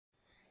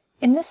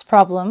In this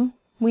problem,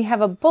 we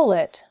have a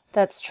bullet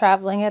that's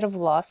traveling at a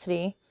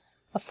velocity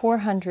of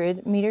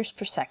 400 meters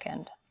per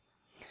second.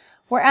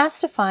 We're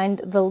asked to find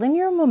the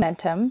linear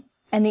momentum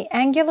and the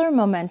angular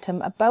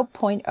momentum about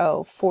point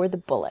O for the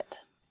bullet.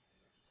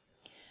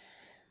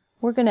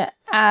 We're going to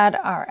add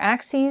our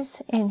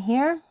axes in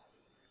here.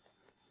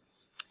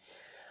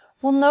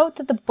 We'll note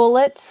that the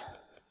bullet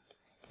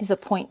is a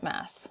point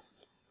mass.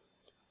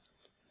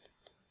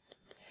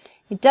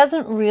 It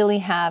doesn't really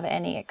have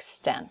any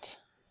extent.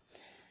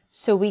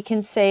 So we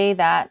can say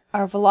that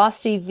our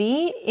velocity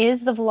v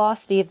is the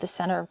velocity of the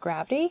center of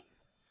gravity.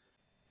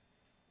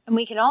 And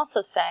we can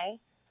also say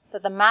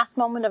that the mass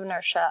moment of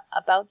inertia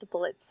about the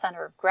bullet's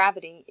center of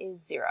gravity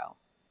is 0.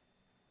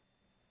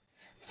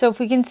 So if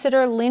we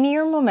consider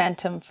linear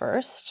momentum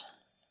first,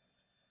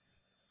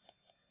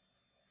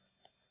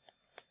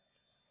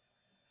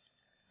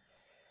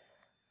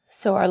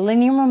 so our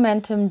linear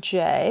momentum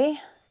J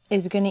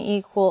is going to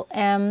equal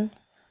m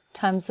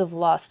times the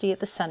velocity at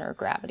the center of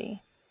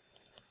gravity.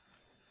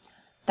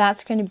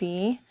 That's going to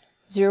be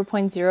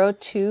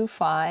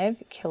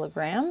 0.025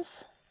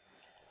 kilograms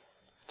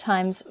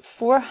times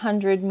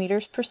 400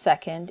 meters per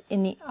second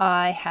in the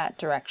I hat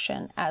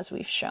direction, as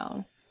we've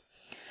shown.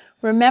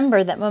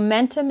 Remember that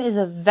momentum is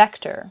a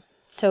vector,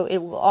 so it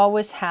will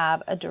always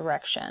have a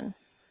direction.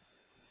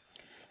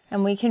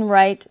 And we can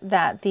write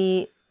that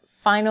the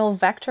final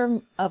vector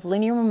of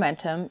linear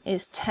momentum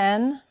is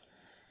 10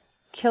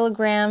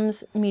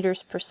 kilograms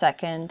meters per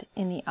second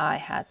in the I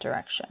hat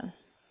direction.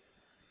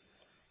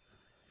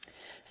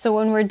 So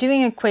when we're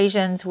doing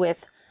equations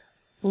with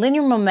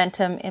linear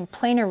momentum in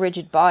planar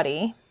rigid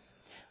body,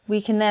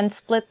 we can then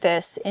split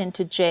this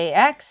into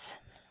Jx,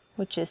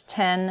 which is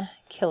 10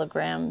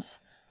 kilograms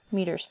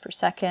meters per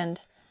second,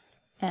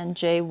 and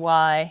Jy,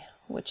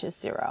 which is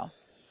 0.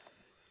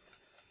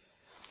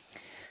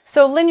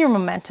 So linear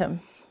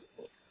momentum,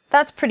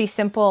 that's pretty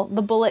simple.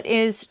 The bullet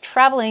is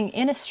traveling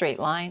in a straight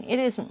line. It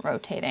isn't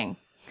rotating.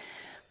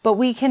 But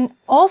we can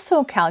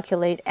also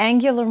calculate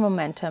angular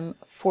momentum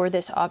for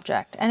this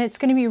object, and it's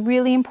going to be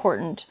really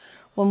important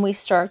when we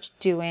start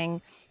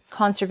doing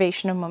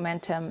conservation of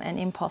momentum and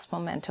impulse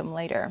momentum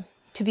later,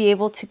 to be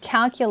able to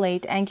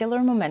calculate angular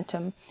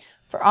momentum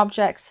for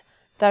objects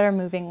that are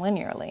moving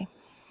linearly.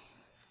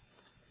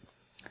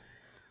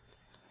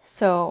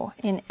 So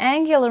in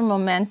angular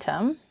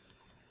momentum,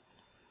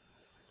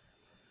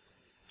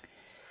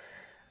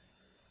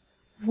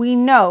 we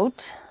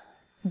note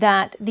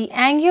that the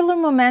angular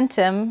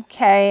momentum,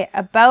 k,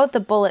 about the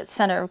bullet's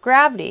center of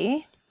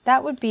gravity,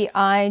 that would be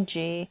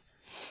Ig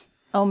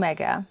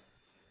omega.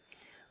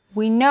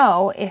 We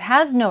know it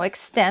has no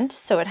extent,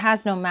 so it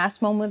has no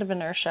mass moment of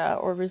inertia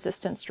or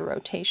resistance to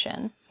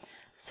rotation.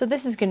 So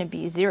this is going to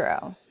be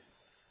 0.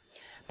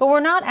 But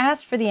we're not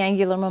asked for the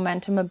angular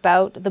momentum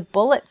about the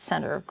bullet's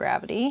center of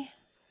gravity.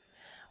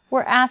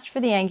 We're asked for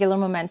the angular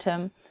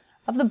momentum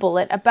of the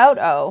bullet about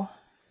O,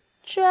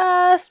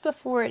 just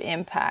before it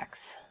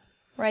impacts,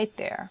 right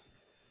there.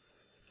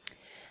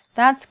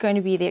 That's going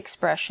to be the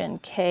expression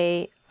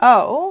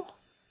KO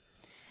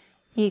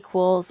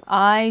equals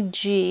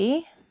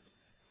Ig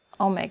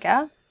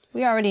omega,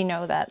 we already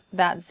know that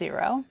that's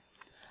 0,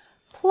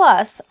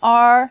 plus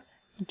our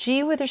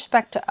g with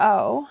respect to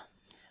O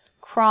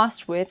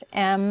crossed with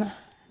mvg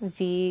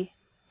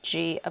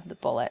of the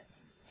bullet.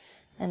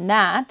 And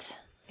that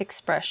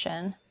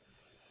expression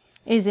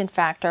is in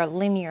fact our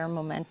linear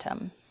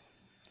momentum.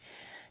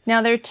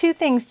 Now there are two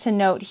things to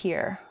note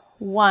here.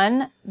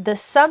 One, the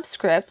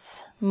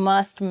subscripts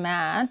must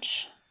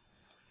match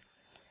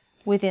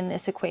within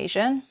this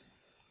equation.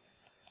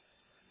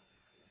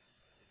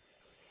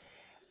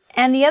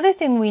 And the other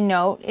thing we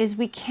note is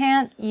we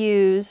can't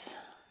use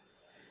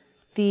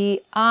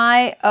the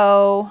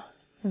IOVO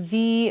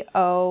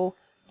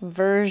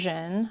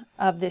version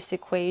of this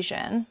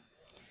equation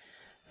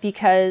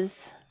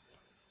because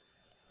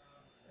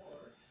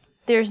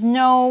there's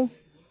no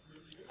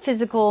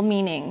physical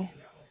meaning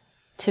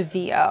to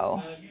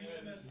VO.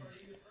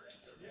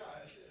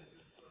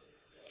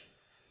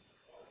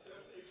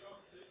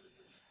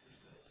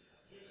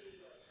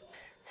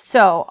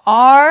 So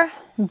our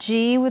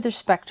G with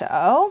respect to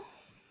O,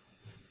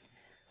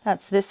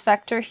 that's this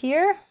vector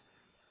here.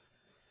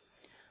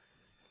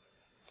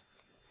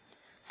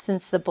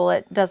 Since the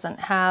bullet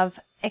doesn't have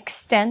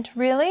extent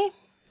really,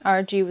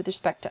 our G with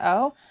respect to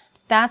O,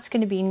 that's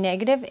going to be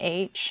negative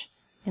h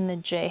in the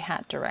J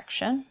hat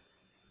direction.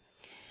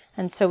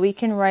 And so we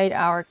can write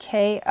our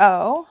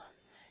KO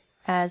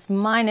as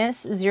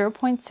minus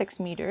 0.6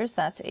 meters,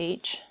 that's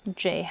h,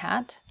 J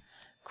hat,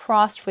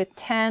 crossed with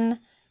 10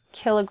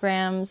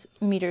 kilograms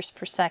meters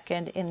per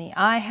second in the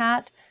I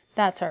hat.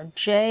 That's our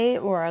J,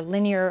 or our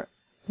linear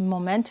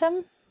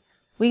momentum.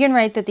 We can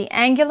write that the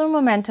angular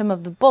momentum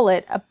of the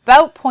bullet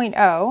about point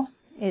O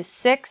is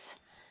 6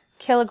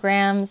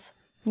 kilograms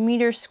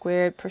meters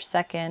squared per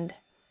second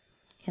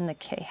in the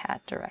K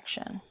hat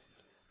direction.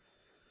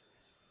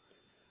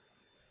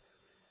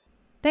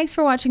 Thanks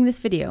for watching this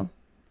video.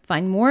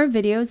 Find more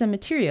videos and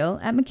material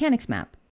at Mechanics Map.